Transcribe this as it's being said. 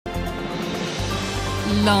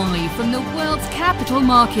Live from the world's capital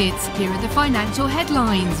markets, here are the financial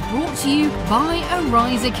headlines brought to you by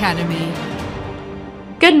Arise Academy.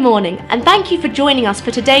 Good morning and thank you for joining us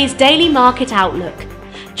for today's Daily Market Outlook.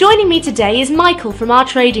 Joining me today is Michael from our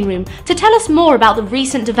trading room to tell us more about the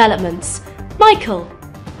recent developments. Michael.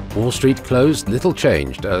 Wall Street closed little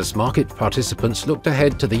changed as market participants looked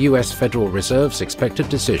ahead to the US Federal Reserve's expected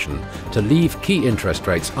decision to leave key interest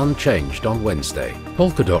rates unchanged on Wednesday.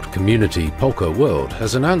 Polkadot community Polka World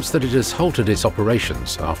has announced that it has halted its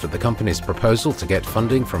operations after the company's proposal to get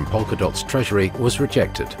funding from Polkadot's treasury was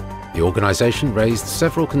rejected. The organization raised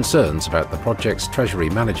several concerns about the project's treasury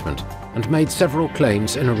management and made several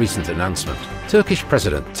claims in a recent announcement. Turkish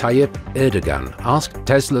President Tayyip Erdogan asked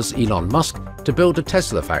Tesla's Elon Musk to build a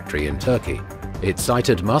Tesla factory in Turkey. It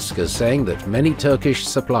cited Musk as saying that many Turkish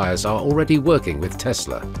suppliers are already working with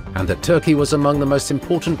Tesla and that Turkey was among the most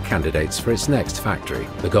important candidates for its next factory.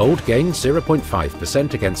 The gold gained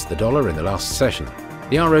 0.5% against the dollar in the last session.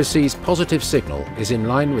 The ROC's positive signal is in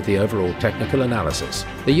line with the overall technical analysis.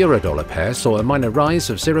 The euro-dollar pair saw a minor rise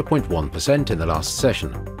of 0.1% in the last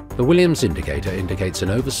session. The Williams indicator indicates an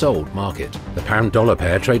oversold market. The pound-dollar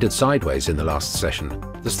pair traded sideways in the last session.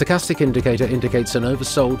 The stochastic indicator indicates an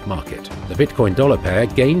oversold market. The Bitcoin-dollar pair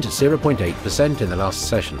gained 0.8% in the last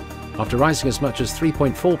session, after rising as much as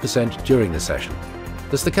 3.4% during the session.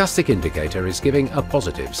 The stochastic indicator is giving a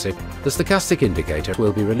positive signal. The stochastic indicator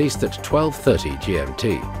will be released at 12:30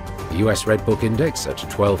 GMT. The US Redbook Index at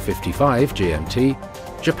 12:55 GMT.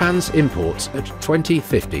 Japan's imports at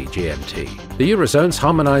 20:50 GMT. The Eurozone's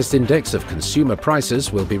Harmonized Index of Consumer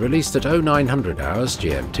Prices will be released at 0900 hours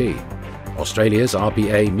GMT. Australia's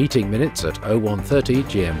RBA meeting minutes at 0130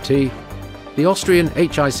 GMT. The Austrian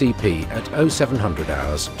HICP at 0700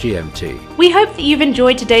 hours GMT. We hope that you've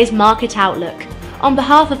enjoyed today's Market Outlook. On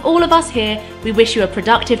behalf of all of us here, we wish you a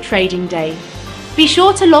productive trading day. Be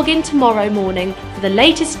sure to log in tomorrow morning for the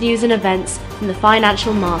latest news and events from the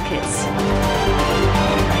financial markets.